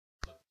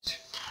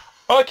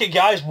Okay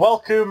guys,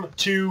 welcome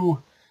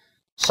to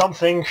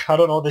something. I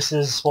don't know what this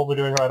is, what we're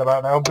doing right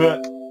about now,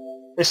 but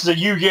this is a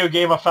Yu-Gi-Oh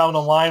game I found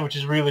online, which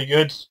is really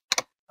good.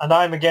 And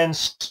I'm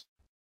against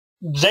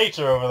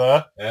Zeta over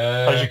there,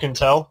 as you can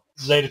tell.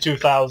 Zeta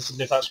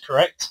 2000, if that's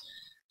correct.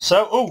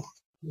 So, oh,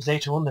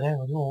 Zeta won the day.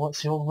 Let's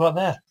see what we've got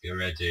there. You're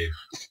ready.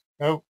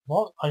 Oh,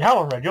 what? I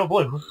am red, you're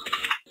blue.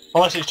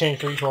 Unless it's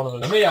changed for each one of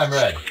us. For me, I'm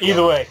red.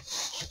 Either way.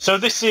 So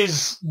this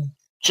is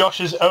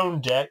Josh's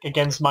own deck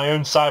against my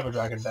own Cyber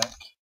Dragon deck.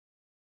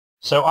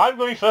 So I'm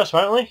going first,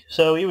 apparently.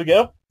 So here we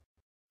go.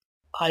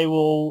 I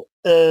will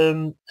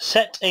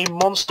set a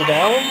monster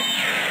down.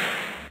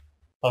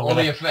 All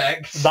the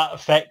effects. That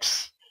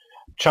affects.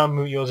 Try and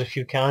mute yours if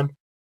you can.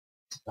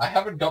 I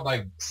haven't got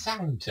my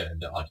sound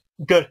turned on.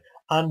 Good.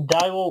 And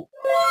I will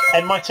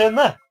end my turn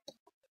there.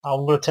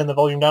 I'm going to turn the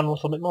volume down a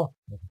little bit more.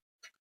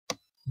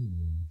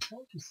 How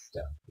to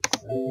start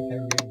this? I think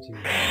I'm going to...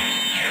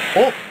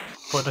 Oh!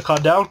 Put the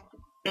card down.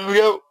 Here we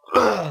go.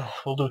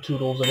 We'll do 2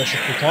 rolls of this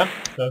if we can.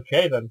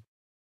 Okay then.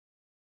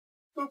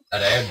 And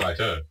I end my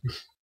turn.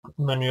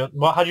 And then you,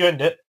 well, how do you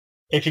end it?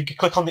 If you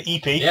click on the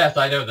EP. Yes,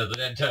 I know there's an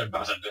end turn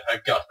button.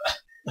 I've got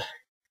that.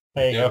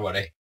 There you Don't go.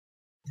 worry.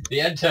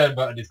 The end turn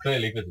button is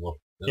clearly visible.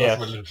 There's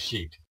also a little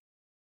sheet.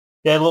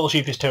 Yeah, the little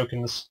sheep is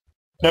tokens.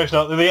 No, it's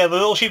not. Yeah, the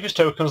little sheep is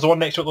tokens. The one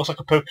next to it looks like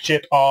a poker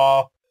chip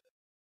are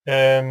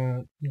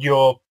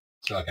your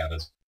Spell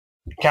counters.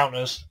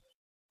 counters.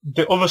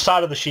 The other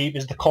side of the sheep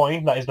is the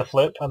coin, that is the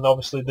flip, and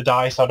obviously the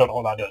dice, I don't know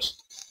what that does.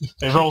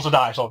 It rolls a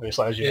dice,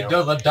 obviously, as you know. It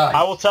does a dice.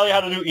 I will tell you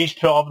how to do each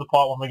part of the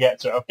part when we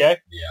get to it, okay?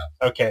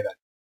 Yeah. Okay then.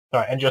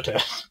 Alright, end your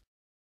turn.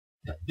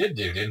 I did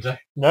do, didn't I?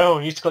 No,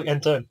 you need to click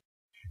end turn.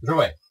 So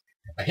wait.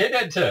 I hit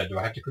end turn. Do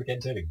I have to click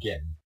end turn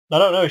again? I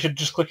don't know, you should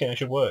just click it and it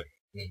should work.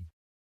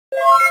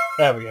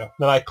 There we go.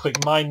 Then I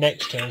click my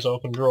next turn so I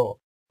can draw.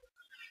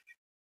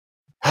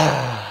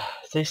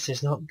 This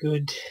is not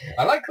good.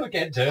 I like click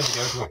end turn to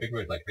go to a thing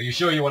where it's like, are you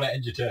sure you want to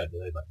end your turn? And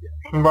they're like,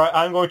 yeah. Right,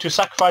 I'm going to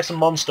sacrifice a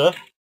monster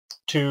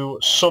to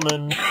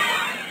summon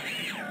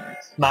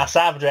my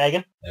Cyber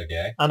Dragon,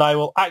 Okay. and I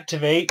will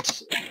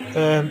activate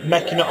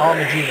Mechanic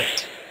Armored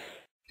Unit.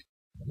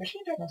 The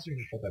machine deck master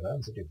is shut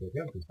down, so you can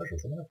go to special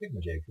summon a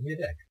Figma Jade from your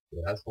deck.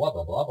 It has blah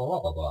blah blah blah blah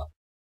blah blah.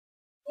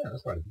 Yeah,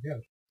 that's part of the go.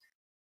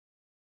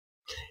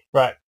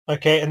 Right,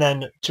 okay, and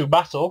then to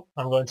battle,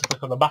 I'm going to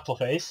click on the battle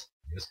phase,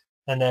 Yes.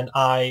 and then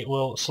I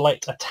will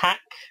select attack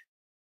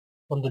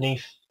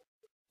underneath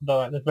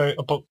the very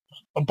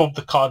above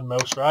the card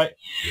most, right?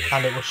 Yes.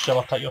 And it will show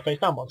attack your face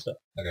down monster.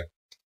 Okay.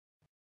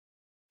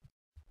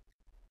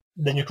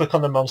 Then you click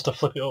on the monster,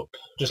 flip it up.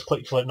 Just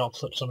click flip, not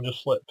flip, so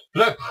just flip.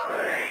 Flip!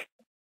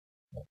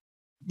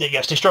 It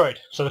gets destroyed.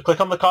 So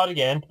click on the card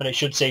again, and it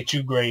should say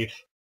to grave.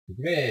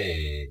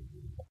 Great.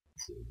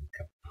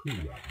 There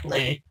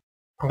you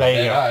And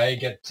go. I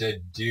get to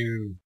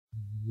do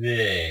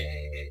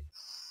this.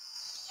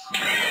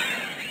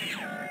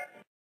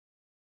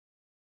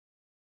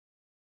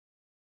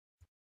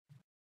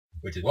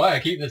 Which is why I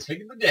keep this thing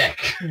in the deck.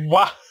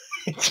 Wow.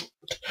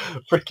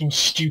 Freaking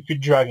stupid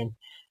dragon.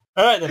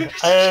 Alright then.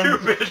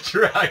 Stupid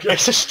dragon.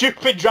 It's a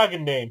stupid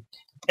dragon name.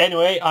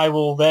 Anyway, I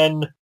will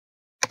then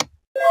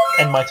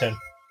end my turn.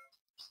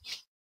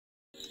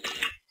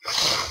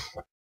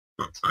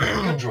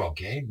 Good draw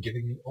game,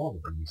 giving me all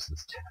of the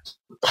useless tat.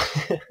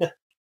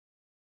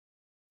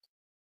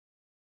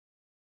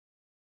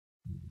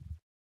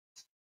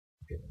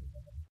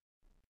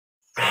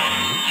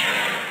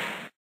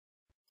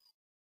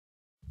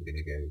 We're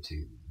gonna go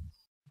to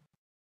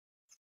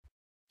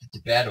the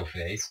battle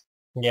phase.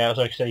 Yeah, as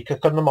I say, you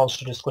click on the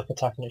monster, just click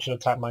attack, and it should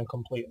attack mine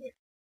completely.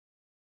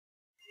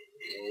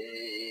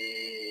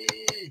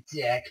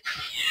 Deck.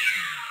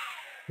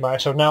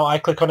 Right, so now I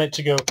click on it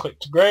to go click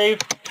to grave.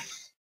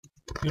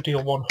 You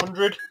deal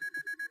 100.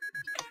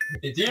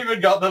 It's even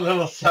got the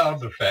little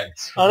sound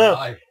effects. I know.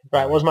 Live.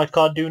 Right, what does my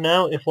card do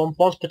now? If once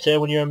per turn,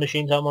 when your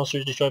machine type monster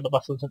is destroyed by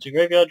battle into your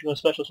graveyard, you can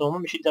special summon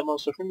one machine type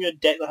monster from your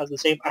deck that has the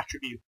same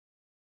attribute.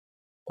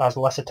 That has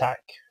less attack.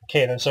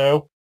 Okay then,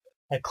 so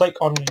I click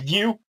on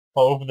view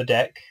all over the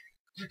deck.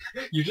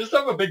 You just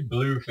have a big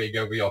blue thing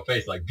over your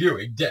face, like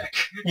viewing deck.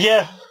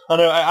 Yeah, I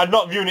know. I'm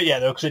not viewing it yet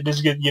though, because it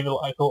does give it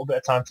like a little bit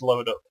of time to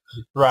load up.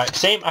 Right,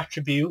 same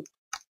attribute,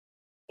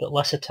 but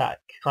less attack.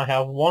 I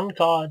have one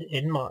card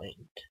in mind.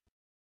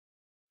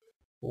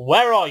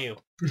 Where are you?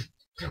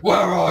 Where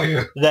are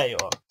you? There you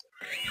are.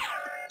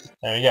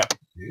 There we go.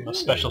 A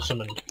special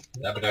summoned.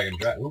 Abaddon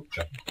Oops.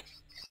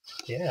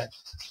 Yeah.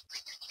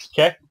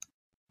 Okay.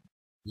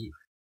 Yeah.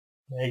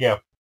 There you go.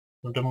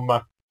 I'm done with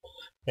my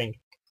thing.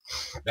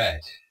 Right.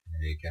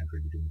 I can't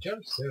really do much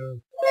else,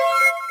 so...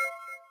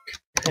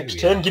 Next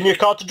turn, give me a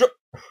card to draw.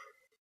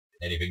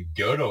 Anything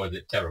good, or is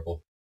it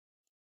terrible?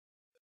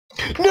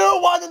 No,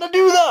 why did I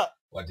do that?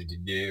 What did you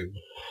do?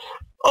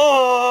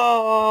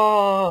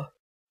 Oh!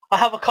 I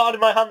have a card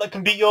in my hand that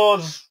can beat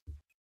yours,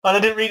 and I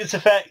didn't read its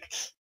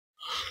effects.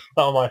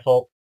 That was my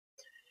fault.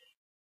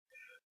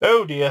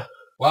 Oh dear.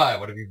 Why?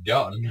 What have you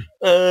done?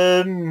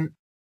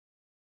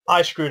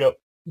 I screwed up.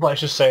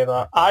 Let's just say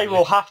that. I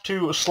will have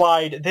to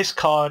slide this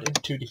card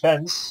into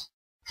defense,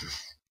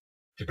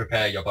 To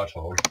prepare your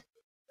butthole.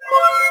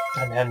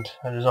 And end.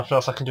 And there's nothing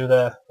else I can do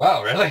there.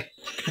 Wow, really?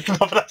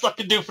 Nothing else I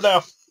can do for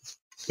now.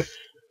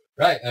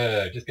 Right,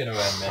 just gonna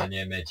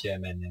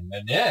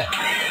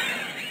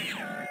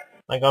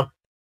Hang on.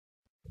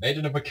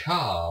 Maiden of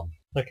Macabre.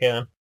 Okay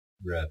then.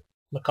 Bruh.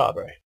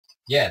 Macabre.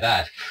 Yeah,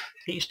 that.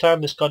 Each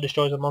time this card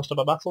destroys a monster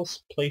by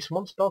battles, place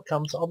one spell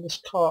counter on this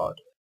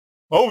card.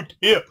 Oh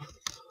dear!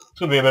 It's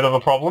gonna be a bit of a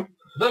problem.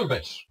 A little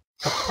bit.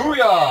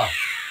 Booyah!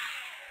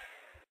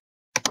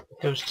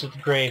 Goes to the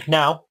grave.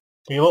 Now,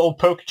 for your little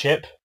poker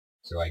chip,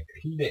 So I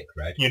click,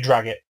 right? you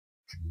drag it.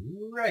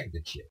 Drag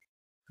the chip.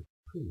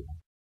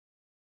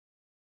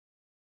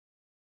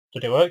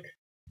 Did it work?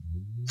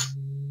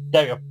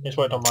 There we go. It's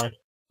worked on mine.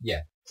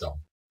 Yeah, so.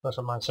 That's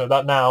on mine. So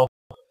that now,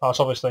 that's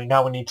obviously,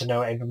 now we need to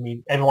know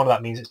every one of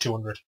that means it's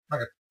 200.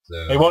 Okay. So,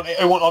 It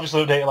won't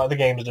obviously update it like the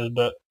games does,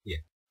 but yeah.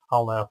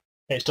 I'll know.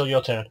 It's still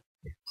your turn.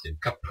 So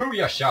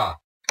Kapooyasha!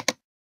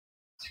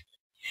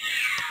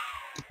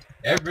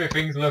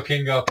 Everything's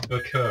looking up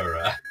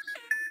Bakura.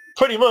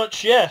 Pretty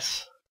much,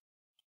 yes.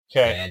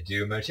 Okay. Can't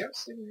do much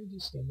else.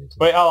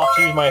 Wait, I'll have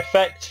to use my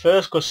effect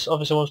first, because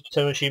obviously one's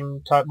a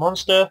machine type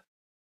monster.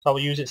 So I will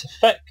use its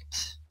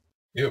effect.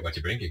 Ew, what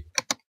you bringing?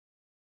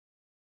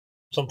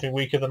 Something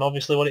weaker than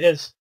obviously what it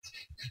is.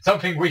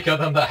 Something weaker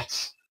than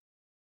that.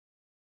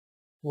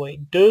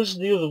 Wait, does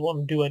the other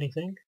one do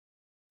anything?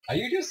 Are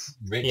you just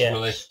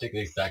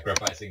ritualistically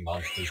sacrificing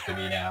monsters to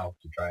me now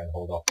to try and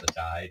hold off the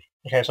tide?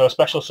 Okay, so I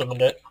special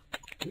summoned it.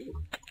 Ooh,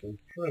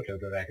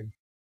 Proto-Dragon.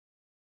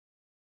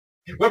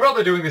 We're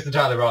probably doing this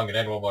entirely wrong, and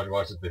anyone who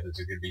watches this is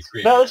just going to be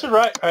screaming. No, this is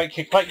right. Alright,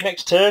 kick back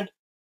next turn.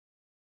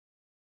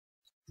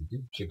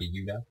 Should be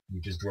you now.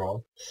 You just draw.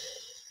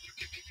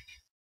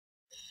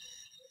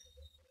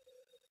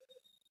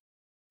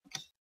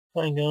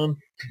 Hang on.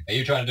 Are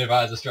you trying to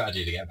devise a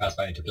strategy to get past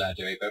my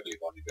interplanetary Pokemon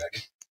body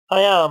dragon?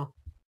 I am.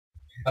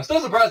 I'm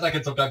still surprised I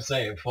can sometimes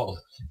say it full.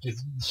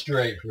 Just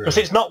straight through. Because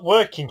it's not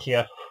working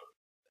here.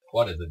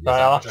 What is it?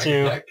 Right, I'll have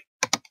to... Deck?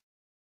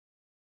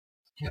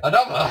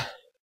 Another!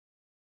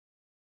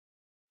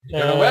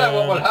 You're aware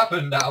what will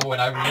happen now when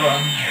I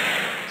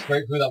run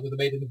straight through that with the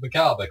Maiden of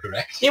Macabre,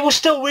 correct? It was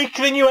still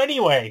weaker than you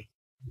anyway.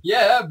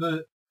 Yeah,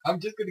 but I'm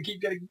just going to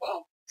keep getting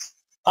bumped.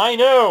 I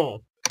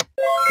know.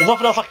 There's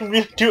nothing else I can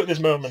really do at this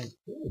moment.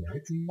 Ooh, now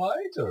it's my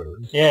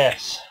turn.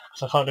 Yes.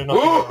 So I can't do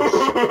nothing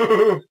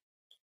else.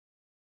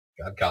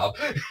 God, Cobb.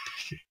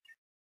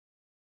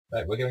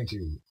 Right, we're going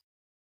to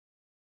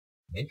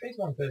main phase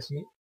 1 first for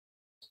me.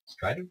 Let's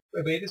try to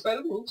obey this by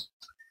the rules.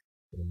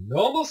 A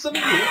normal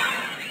summon here,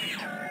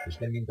 which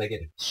then means I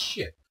get a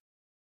chip,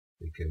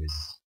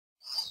 because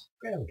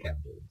spell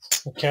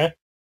counters. Okay.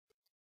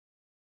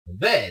 And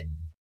then,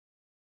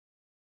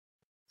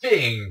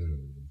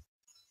 thing.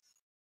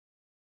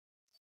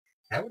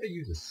 How would I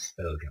use a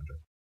spell counter?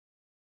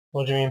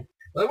 What do you mean?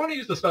 Well, I want to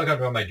use the spell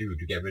counter on my dude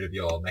to get rid of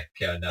your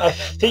Mecha. I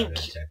think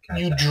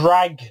you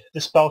drag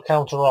the spell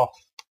counter off.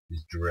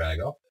 Just drag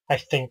off? I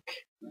think.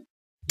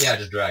 Yeah,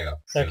 just drag off.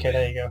 So okay,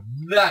 there you go.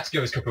 That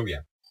goes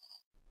Kapuya.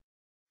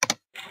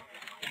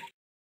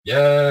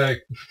 Yay!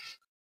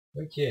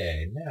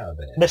 Okay, now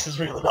then. This is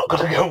really not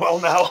going to go well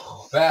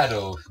now.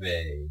 Battle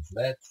phase.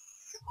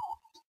 Let's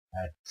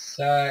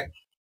attack.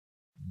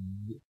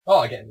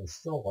 Oh, I get the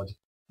sword.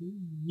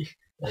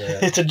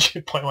 It's a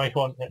chip point where you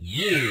want it.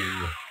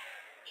 You.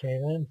 Okay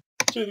then.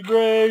 To the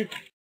grave.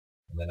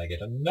 And then I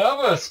get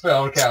another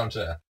spell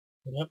counter.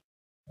 Yep.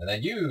 And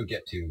then you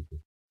get to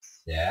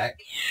attack.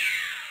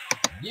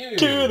 You.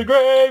 To the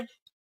grave.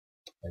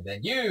 And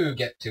then you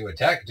get to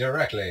attack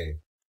directly.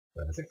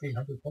 For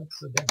 1600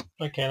 points of damage.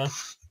 Okay then.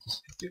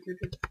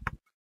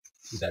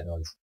 Do that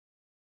noise.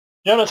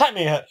 You haven't attacked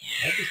me yet.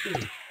 I just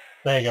do.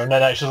 There you go.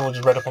 No, it's just all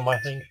just read up on my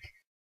thing.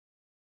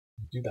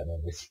 Do that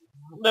noise.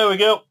 There we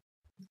go.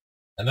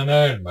 And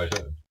then my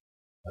turn.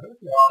 I don't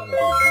think I'm going to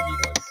do a Yugi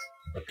voice.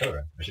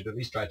 Bakura. I should at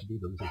least try to do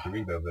the little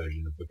Karibo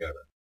version of Bakura.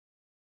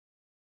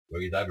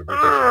 Where he's either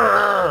British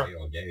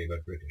or gay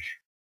but British.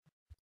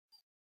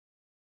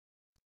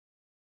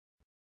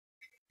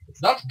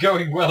 It's not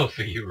going well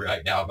for you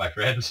right now, my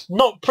friend.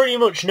 Not pretty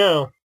much,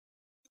 no.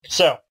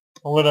 So,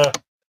 I'm gonna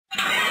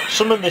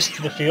summon this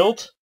to the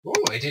field. Ooh,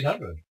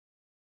 1800.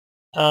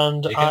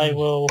 And I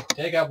will...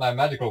 Take out my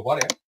magical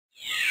warrior.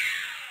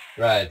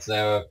 Right,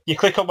 so... You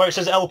click up where it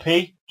says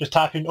LP, just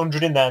type in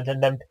 100 in there,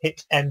 and then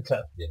hit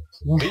enter. Yeah,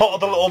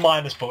 Not the little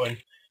minus button.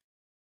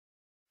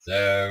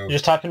 So... You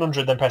just type in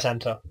 100, then press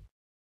enter.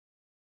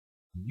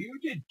 You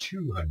did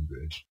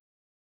 200.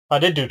 I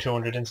did do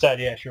 200 instead,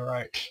 yes, you're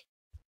right.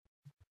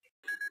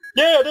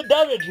 Yeah, I did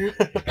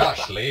damage!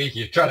 Gosh, Lee,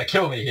 you're trying to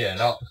kill me here,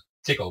 not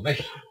tickle me.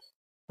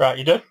 Right,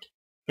 you done?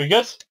 We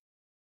good?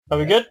 Are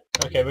we good?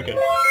 Okay, we're good.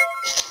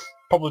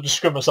 Probably just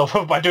screwed myself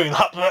up by doing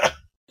that,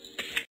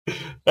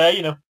 but...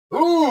 you know.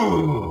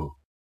 Ooh!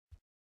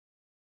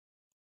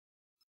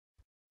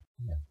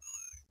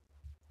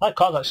 That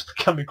card actually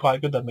can be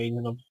quite good, that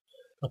Maiden of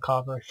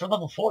Macabre. For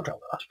level 4 drop,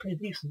 that's pretty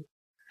decent.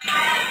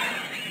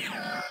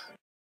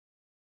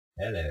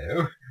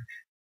 Hello.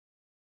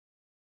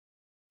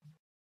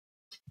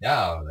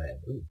 Now then,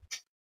 ooh.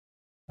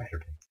 I should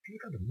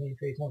go to main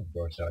phase 1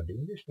 before I start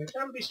doing this, but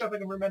that'll be stuff I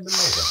can remember later.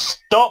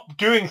 Stop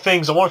doing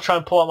things. I want to try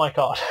and pull out my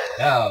card.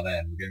 Now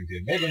then, we're going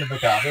to make an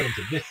avocado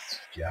into this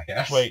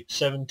jackass. Wait,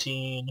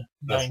 17,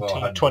 That's 19,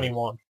 400.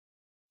 21.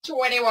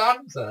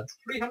 21! So that's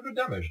 300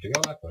 damage to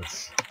go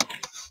backwards.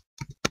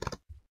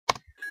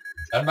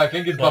 And my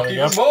fingers There buffed we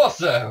even go. more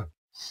so!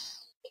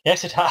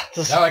 Yes, it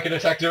has. Now I can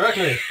attack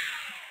directly!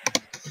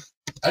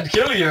 And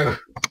kill you!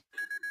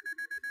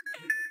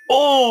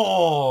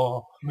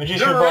 Oh!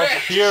 Magician Ball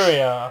Direct!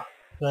 Furia.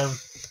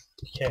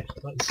 Okay,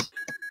 let's...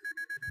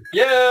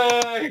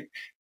 Yay!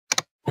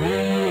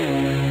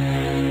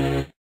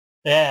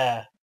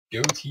 Yeah.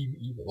 Go Team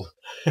Evil.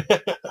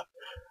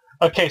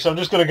 Okay, so I'm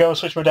just going to go and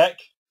switch my deck,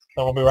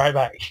 and we'll be right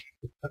back.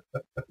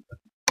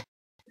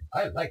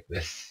 I like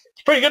this.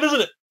 It's pretty good,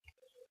 isn't it?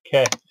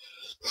 Okay.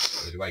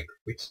 So do I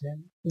quit now?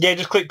 Yeah,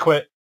 just click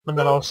quit, and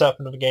then I'll set up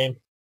another game.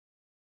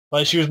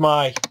 Let's use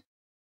my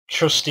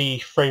trusty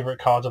favourite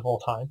cards of all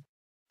time.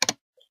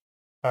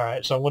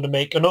 Alright, so I'm going to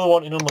make another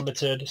one in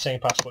Unlimited,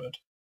 same password.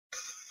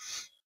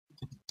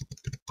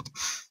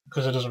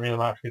 Because it doesn't really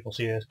matter if people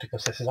see this,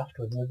 because this is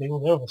afterwards, and the thing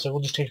will be over, so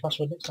we'll just change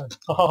password next time.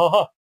 Ha ha ha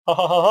ha ha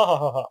ha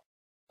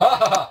ha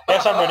ha ha.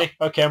 Yes, I'm ready.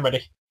 Okay, I'm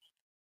ready.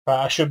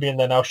 Right, I should be in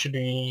there now.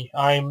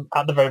 I'm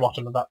at the very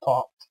bottom of that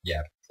part.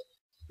 Yeah.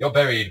 You're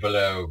buried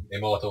below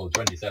Immortal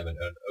 27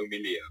 and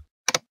Omilio.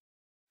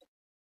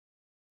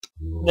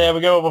 Ooh. There we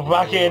go, we're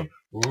back in.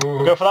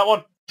 Ooh. Go for that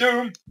one.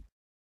 Doom!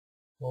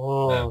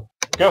 Oh.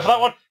 Go for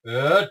that one.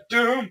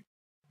 Doom!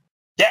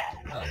 Yeah!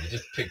 Oh, you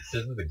just picked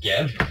scissors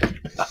again?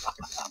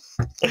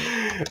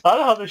 I don't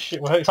know how this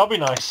shit works. I'll be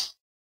nice.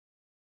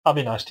 I'll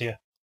be nice to you.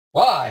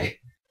 Why?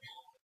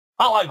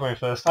 I like going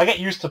first. I get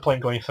used to playing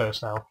going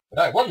first now.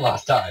 But I won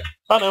last time.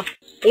 I know.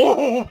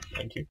 Oh!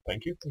 Thank you,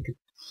 thank you, thank you.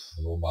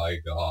 Oh my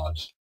god.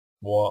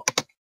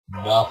 What?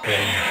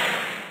 Nothing.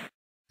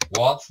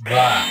 What's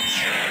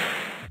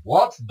that?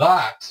 What's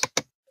that?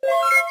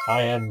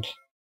 I end.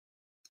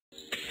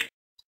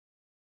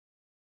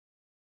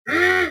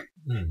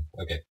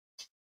 Okay.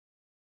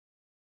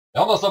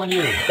 Almost summon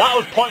you. That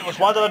was pointless.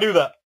 Why did I do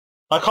that?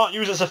 I can't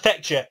use its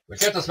effect yet. Which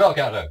gets a spell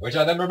counter, which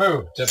I then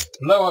remove to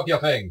blow up your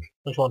thing.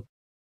 Which one?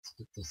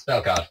 The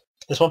spell card.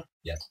 This one?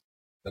 Yes.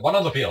 The one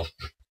on the field.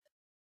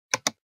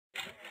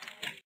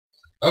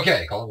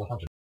 Okay, call it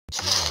 100.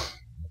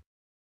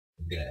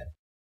 I'm gonna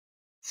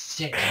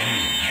set you.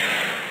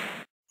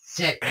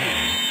 Set you.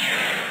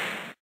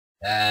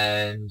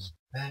 And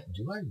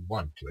do I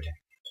want to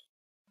attack?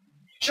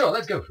 Sure,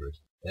 let's go for it.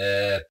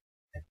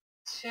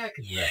 Attack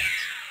that.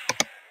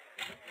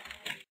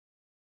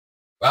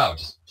 Wow,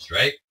 just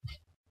straight.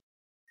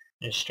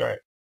 It's straight.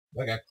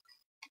 Okay.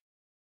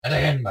 And I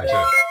end my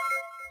turn.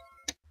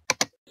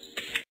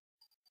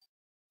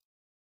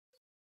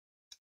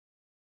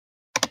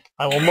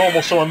 I will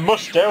normal summon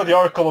Musto, the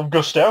Oracle of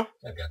Gusto. Oh,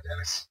 God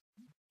damn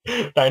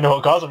it. I know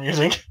what cards I'm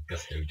using.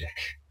 Gusto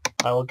deck.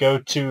 I will go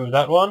to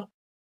that one.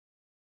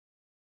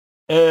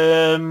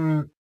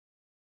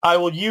 I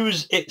will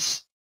use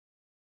its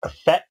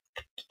effect.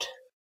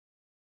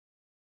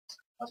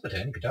 That's the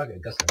turn. You can target a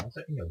Gusto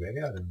monster in your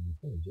graveyard and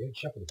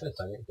shuffle the first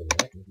target into the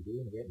deck. And if you do,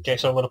 in the game, Okay,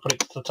 so I'm going to put it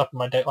to the top of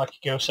my deck like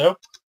you go so.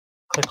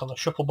 Click on the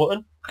shuffle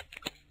button.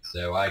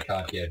 So I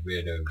can't get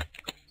rid of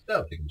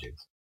spell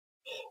signatures.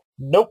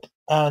 Nope.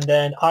 And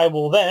then I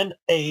will then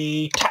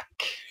attack.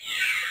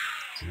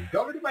 So you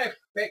got rid of my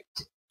effect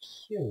to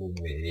kill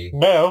me.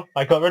 No,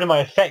 I got rid of my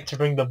effect to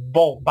bring the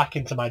bolt back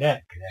into my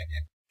deck. Yeah,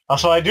 okay.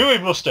 That's what I do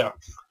with Musto.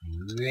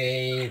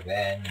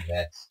 Raven,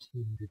 that's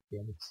 200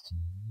 damage to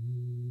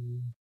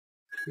me.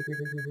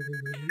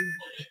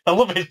 I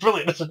love it, it's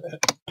brilliant, isn't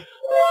it? And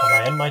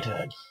I end my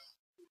turn.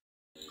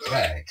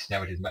 Right,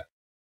 now it is my...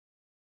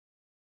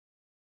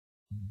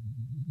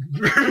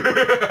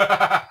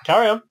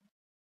 Carry on.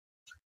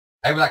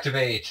 I will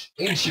activate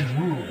Ancient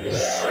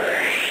Rules.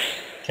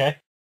 Okay.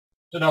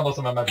 To normal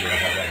summon my blue.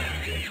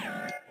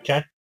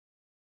 Okay.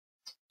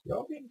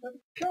 You're being very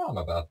calm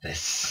about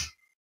this.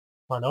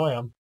 I know I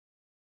am.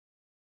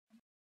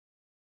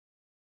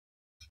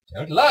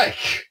 Don't like.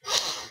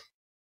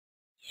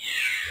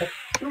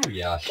 Ooh,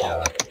 yeah,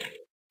 sure.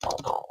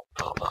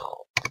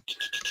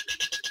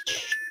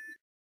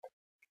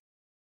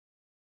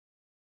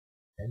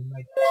 And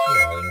my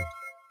turn.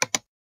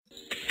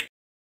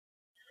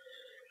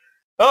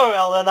 Oh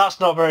well then, that's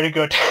not very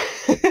good.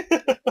 So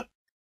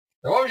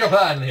what was your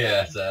plan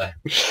here, sir?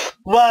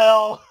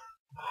 Well,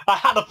 I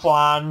had a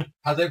plan.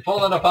 Has it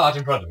fallen apart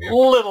in front of you?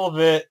 Little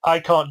bit.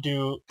 I can't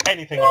do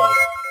anything at all.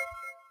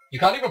 You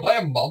can't even play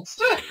a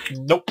monster?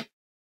 Nope.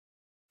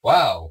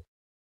 Wow.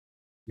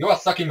 You are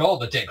sucking all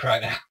the dick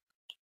right now.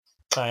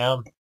 I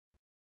am.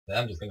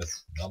 I'm just gonna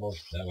normal.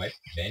 No wait.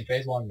 Main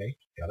phase 1 me.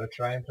 Gotta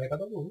try and play by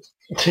the rules.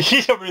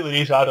 You don't really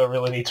need to. I don't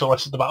really need to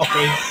listen to battle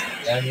phase.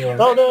 And you're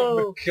Oh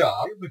no!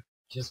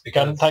 Just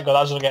because Thank God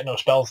I doesn't get no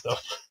spells though.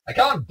 I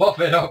can't buff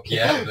it up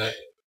yet, but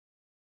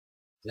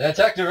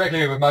attack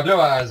directly with my blue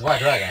eyes white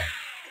dragon.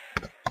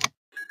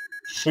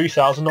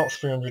 3,000, not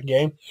 300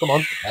 game. Come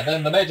on. And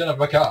then the Maiden of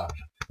Macabre.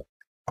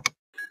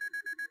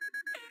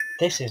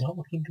 This is not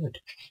looking good.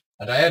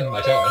 And I end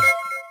my turn.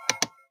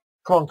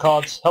 Come on,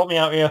 cards. Help me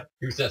out here.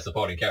 Who says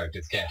supporting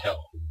characters can't help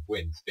and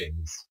win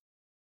things?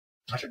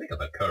 I should make up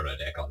a Kura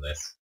deck on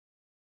this.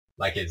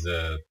 Like it's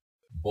a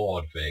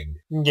board thing.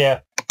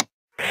 Yeah.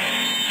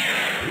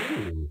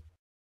 Ooh.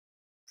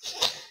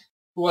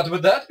 What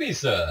would that be,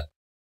 sir?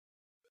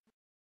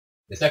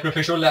 The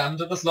sacrificial lamb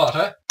to the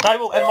slaughter? I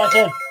will end my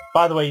turn.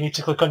 By the way, you need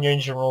to click on your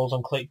engine rolls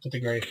and click to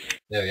the grave.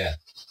 Oh yeah.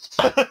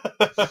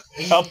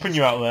 I'll put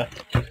you out there.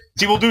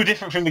 See, we'll do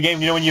different from the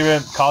game. You know when your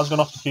car's gone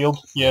off the field?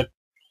 You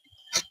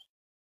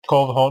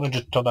call the horn and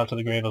just turn down to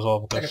the grave as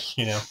well, because,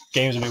 you know,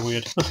 game's a bit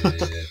weird.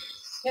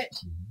 Set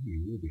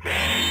you because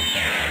you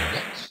can't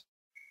yet.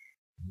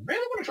 I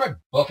really want to try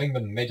buffing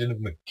the Maiden of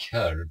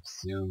Macabre,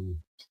 so...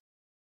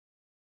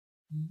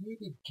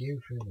 maybe go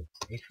for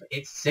the...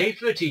 It's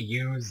safer to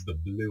use the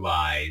blue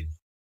eyes.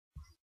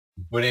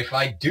 But if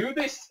I do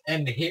this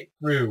and hit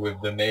through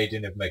with the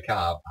Maiden of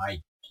Macabre, I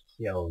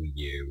kill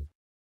you.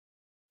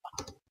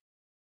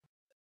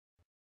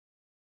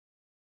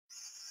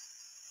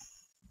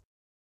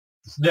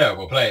 No,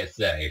 we'll play it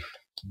safe.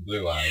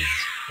 Blue eyes,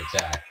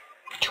 attack.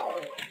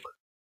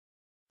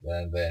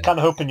 And then...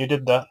 Kinda hoping you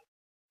did that.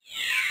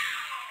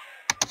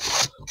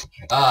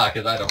 Ah,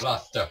 because I'd have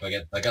lost stuff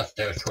against the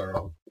Gusto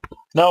Swirl.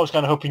 No, I was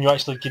kinda hoping you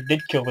actually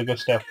did kill the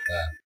Gusto.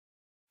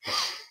 Yeah.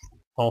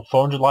 Oh,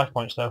 400 life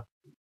points though.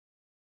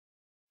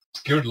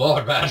 Good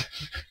lord, man.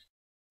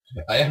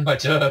 I end my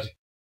turn.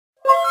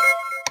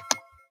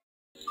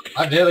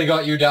 I've nearly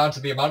got you down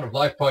to the amount of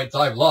life points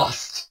I've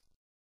lost.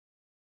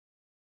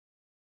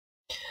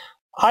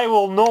 I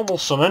will normal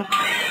summon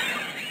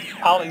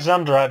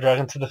Alexandrite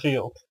Dragon to the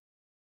field.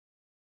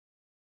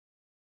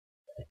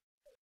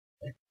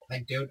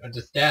 I don't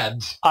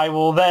understand. I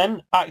will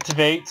then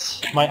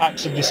activate my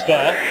Axe of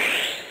Despair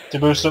to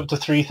boost up to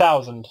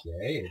 3000.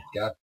 Okay, it's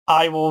got...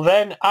 I will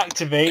then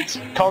activate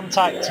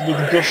Contact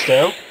with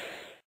Gusto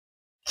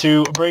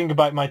to bring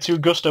back my 2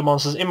 Gusto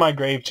monsters in my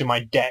grave to my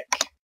deck.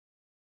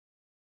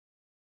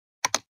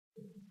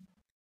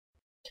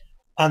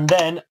 And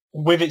then,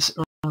 with its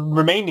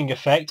remaining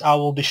effect, I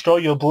will destroy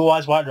your Blue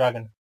Eyes White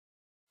Dragon.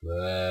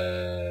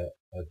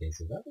 Okay,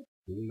 so that would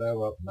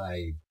blow up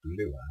my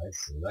blue eyes,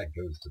 so that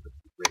goes to the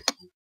grave.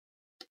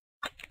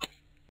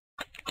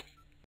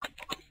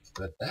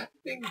 But that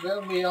thing's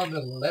only on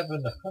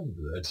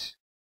 1100.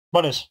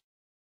 What is?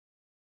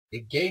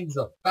 It gains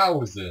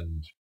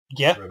 1,000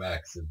 Yeah. from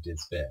Axe of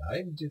Despair.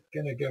 I'm just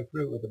gonna go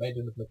through it with the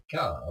Maiden of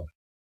Macabre.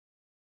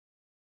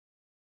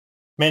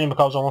 Maiden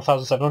Macabre's on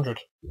 1700.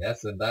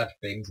 Yes, and that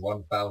thing's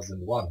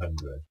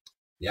 1,100.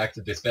 The Axe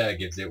of Despair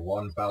gives it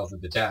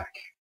 1,000 attack.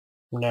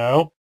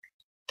 No.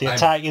 The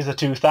attack is a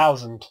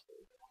 2000.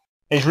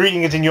 It's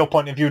reading it in your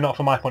point of view, not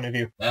from my point of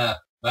view. Ah,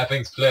 my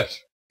thing's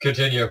flipped.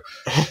 Continue.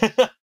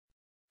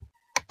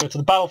 Go to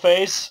the battle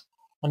phase,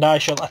 and I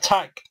shall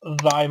attack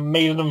thy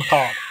Maiden of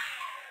Macabre.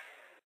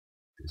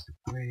 Goes to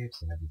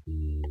graves, and that would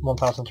be...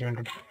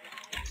 1300.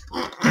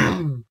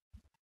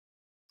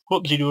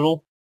 Whoopsie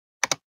doodle.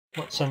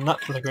 Let's send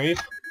that to the grave.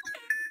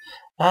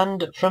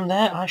 And from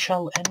there I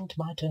shall end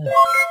my turn.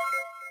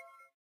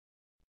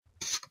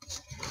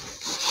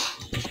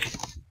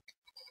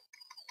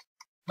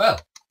 Well,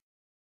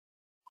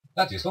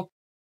 that's useful.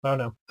 Oh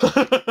no. That's,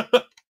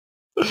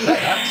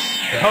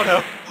 Oh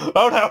no.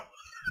 Oh no.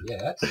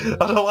 yeah, that's...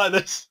 I don't like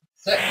this.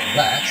 set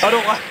that. I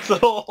don't like this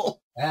at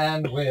all.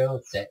 And we'll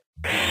set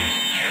these.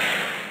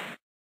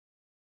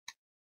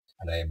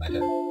 And I am my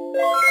turn.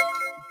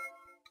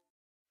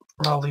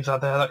 I'll leave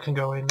that there, that can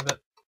go in a bit.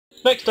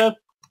 Next turn.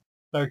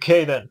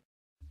 Okay then.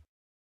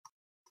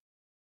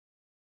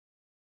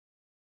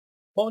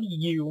 What are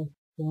you?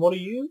 And what are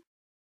you?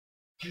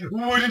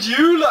 Wouldn't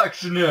you like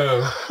to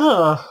know?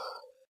 Huh.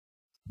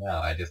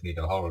 Now I just need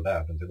to hold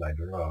out until I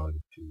draw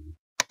to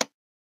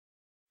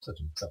such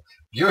and such.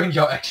 You're in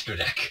your extra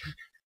deck.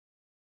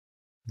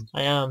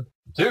 I am.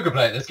 Two can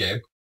play this game.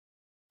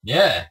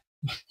 Yeah.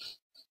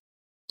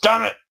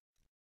 Damn it!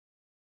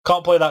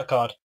 Can't play that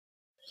card.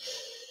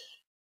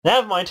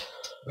 Never mind.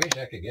 Wish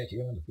I could get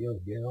you on the field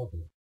to get over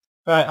it.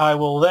 Right, I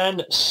will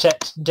then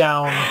set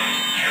down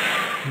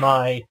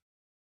my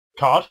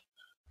card.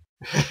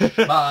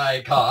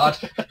 My card.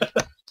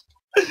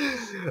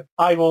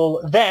 I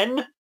will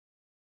then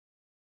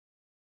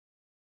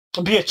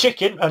be a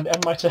chicken and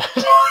end my turn.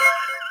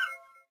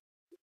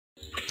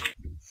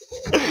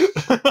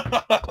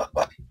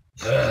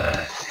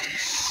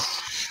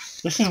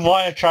 This is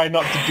why I try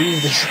not to do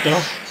this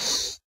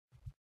stuff.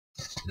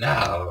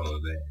 Now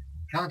then,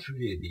 can't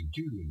really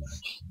do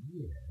much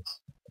yet.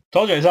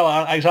 Told you,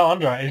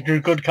 Alexandra is a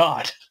good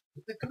card.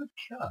 It's a good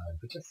card,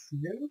 but just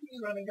slowly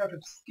running out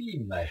of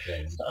steam, my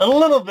friend. A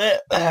little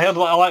bit. I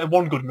like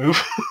one good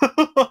move.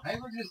 I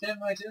will just end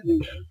my turn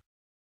again.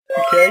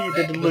 Okay, you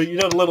did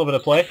a little bit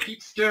of play.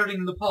 Keep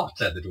stirring the pot,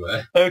 as it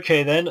were.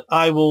 Okay then,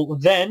 I will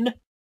then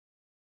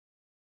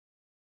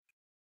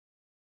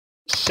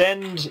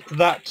send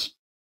that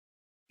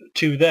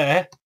to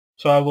there.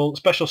 So I will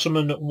special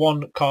summon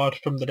one card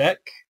from the deck.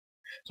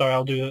 Sorry,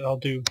 I'll do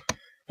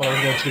what I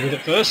was going to do with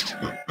it first.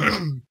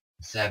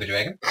 Saber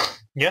Dragon.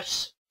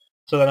 Yes.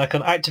 So then I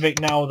can activate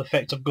now the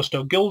effect of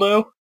Gusto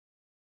Gildo,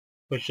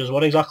 which is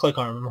what exactly? I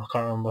can't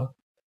remember.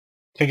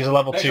 I think it's a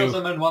level 2. Special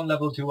summon 1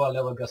 level 2 or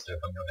lower Gusto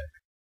from your deck.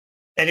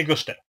 Any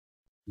Gusto.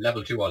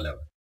 Level 2 or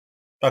lower.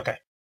 Okay.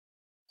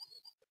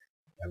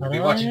 I will be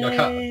watching your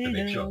cards to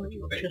make sure that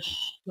you obey.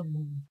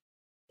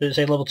 Did it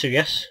say level 2,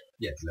 yes?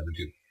 Yes, level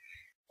 2.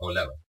 Or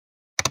lower.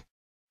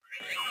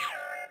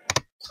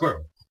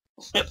 Squirrel.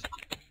 Yep.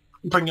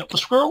 Bring up the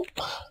squirrel.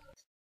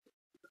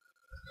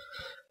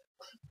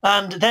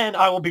 And then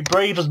I will be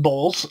brave as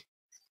balls.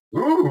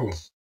 Ooh!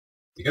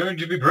 You're going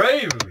to be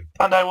brave!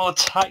 And I will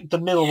attack the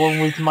middle one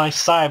with my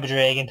Cyber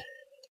Dragon.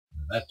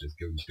 That's just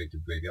going straight to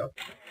the graveyard.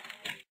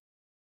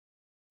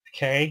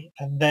 Okay,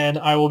 and then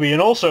I will be an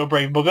also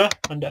brave bugger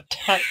and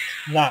attack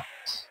that.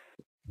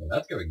 Well,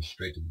 that's going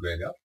straight to the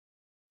graveyard.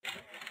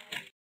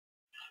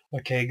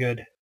 Okay,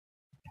 good.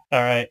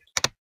 Alright.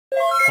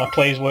 My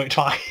plays worked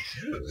fine.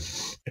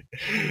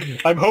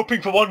 I'm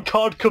hoping for one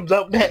card comes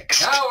out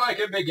next. Now I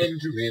can begin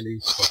to really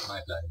put my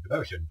plan into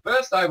motion.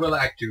 First I will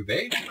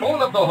activate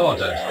Call of the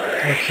Haunted.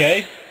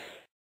 Okay.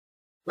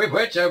 With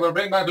which I will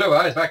bring my blue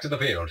eyes back to the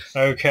field.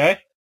 Okay.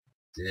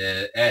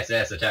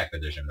 SS attack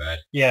position, right?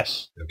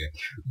 Yes. Okay.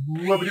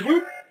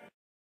 Whoop-a-dee-whoop.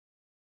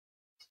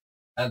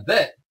 And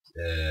then,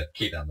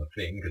 keep on the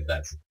thing, because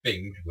that's a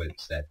thing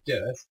which that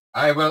does.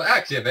 I will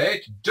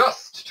activate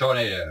Dust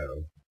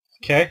Tornado.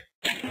 Okay.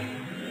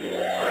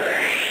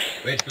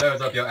 Which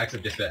blows up your Axe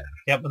of Despair.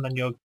 Yep, and then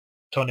your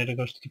tornado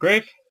goes to the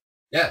grave.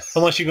 Yes.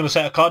 Unless you're going to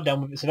set a card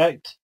down with its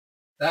effect.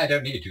 I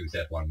don't need to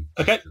set one.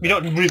 Okay, you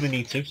don't really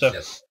need to, so...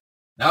 Yes.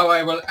 Now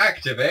I will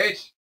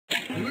activate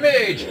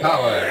Mage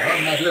Power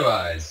on my blue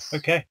eyes.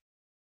 Okay.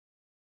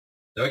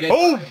 So again,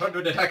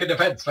 500 attack and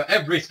defense for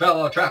every spell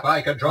or trap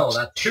I control.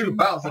 That's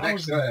 2,000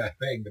 extra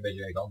thing to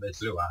be on this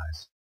blue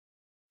eyes.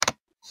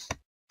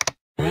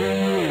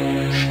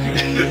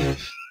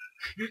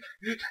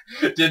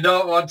 Did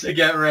not want to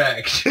get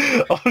wrecked.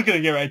 I'm going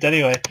to get wrecked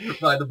anyway.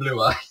 By the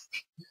blue eyes.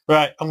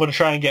 Right, I'm going to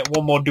try and get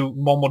one more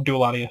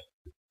duel out of you.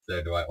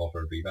 So do I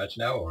offer a rematch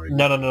now, or...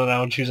 No,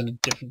 I'm choosing a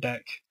different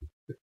deck.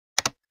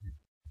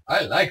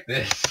 I like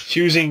this.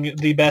 Choosing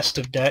the best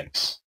of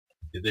decks.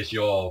 Is this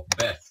your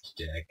best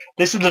deck?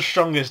 This is the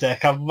strongest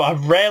deck.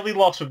 I've rarely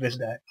lost with this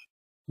deck.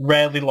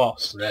 Rarely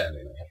lost.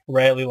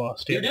 Rarely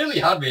lost. You nearly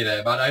had me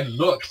there, man. I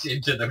looked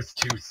into those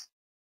two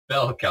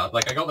spell cards.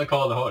 Like, I got the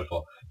Call of the Horde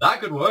for. That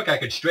could work. I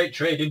could straight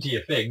trade into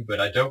your thing, but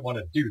I don't want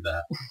to do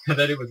that. And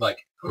then it was like,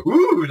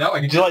 ooh, now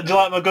I can... Do you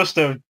like my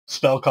Gusto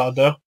spell card,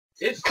 though?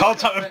 It's card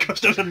type of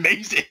Gusto's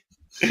amazing.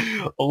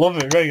 I love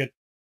it. Very good.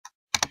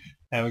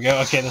 There we go.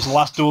 Okay, this is the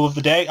last duel of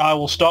the day. I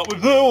will start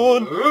with that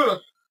one.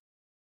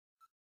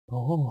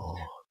 Oh.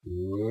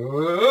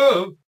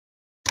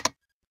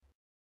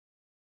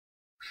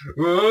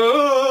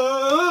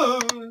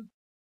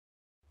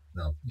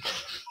 No.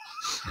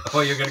 I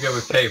thought you were going to go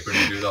with paper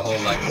and do the whole,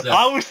 like...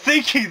 I was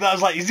thinking that. I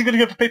was like, is he going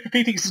to go for paper?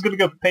 He thinks he's going to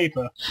go for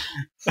paper.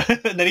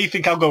 And then he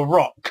think I'll go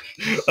rock.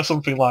 Or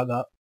something like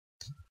that.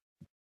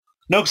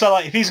 No,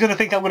 because if he's going to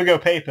think I'm going to go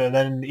paper,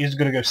 then he's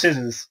going to go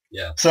scissors.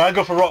 Yeah. So I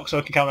go for rock so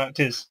I can counteract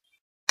his.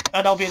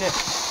 And I'll be a dick.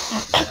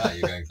 Yeah,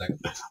 you're going second.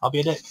 I'll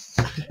be a dick.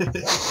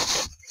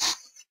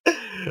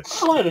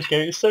 I like this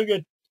game. It's so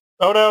good.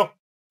 Oh no.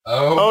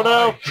 Oh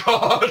no.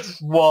 God.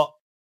 What?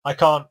 I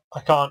can't.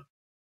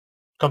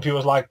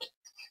 Computer's lagged.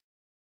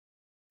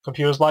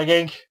 Computer's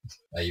lagging.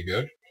 Are you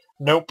good?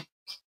 Nope.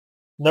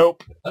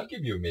 I'll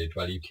give you a minute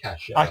while you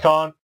cash out. I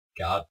can't.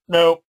 God.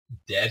 Nope.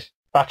 Dead.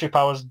 Battery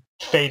power's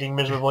fading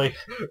miserably.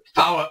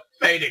 Power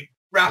fading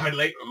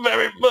rapidly.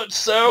 Very much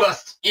so.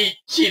 Must eat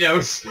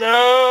Cheetos.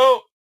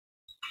 No.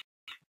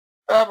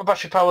 My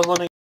battery power's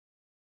running.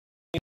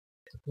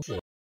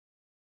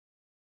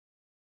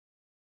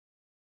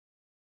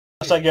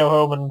 Unless I go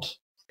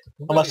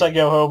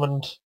home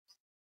and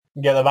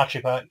get the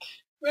battery pack.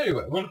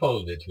 Anyway, we'll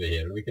hold it for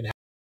here. We can have...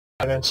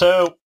 And then,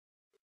 so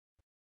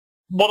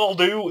what I'll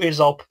do is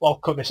I'll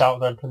cut this out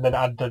then and then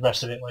add the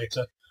rest of it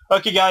later.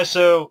 Okay guys,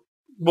 so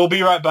we'll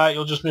be right back.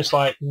 You'll just miss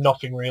like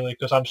nothing really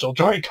because I'm still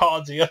drawing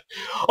cards here.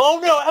 Oh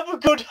no, I have a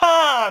good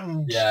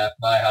hand! Yeah,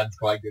 my hand's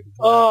quite good as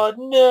well.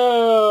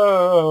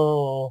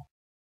 Oh no!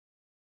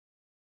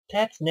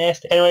 That's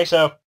nasty. Anyway,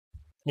 so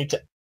need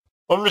to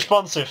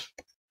unresponsive.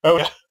 Oh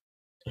yeah.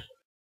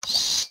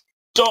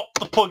 Stop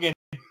the plugin.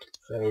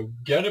 So,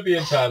 gonna be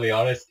entirely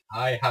honest,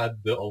 I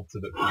had the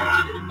ultimate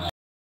fusion in mind.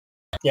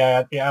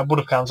 Yeah, I would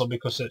have cancelled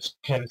because it's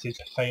connected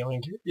to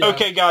failing. Yeah.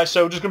 Okay guys,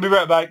 so just gonna be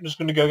right back. I'm just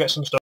gonna go get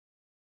some stuff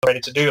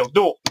ready to do.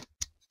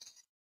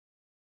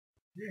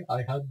 I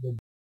had the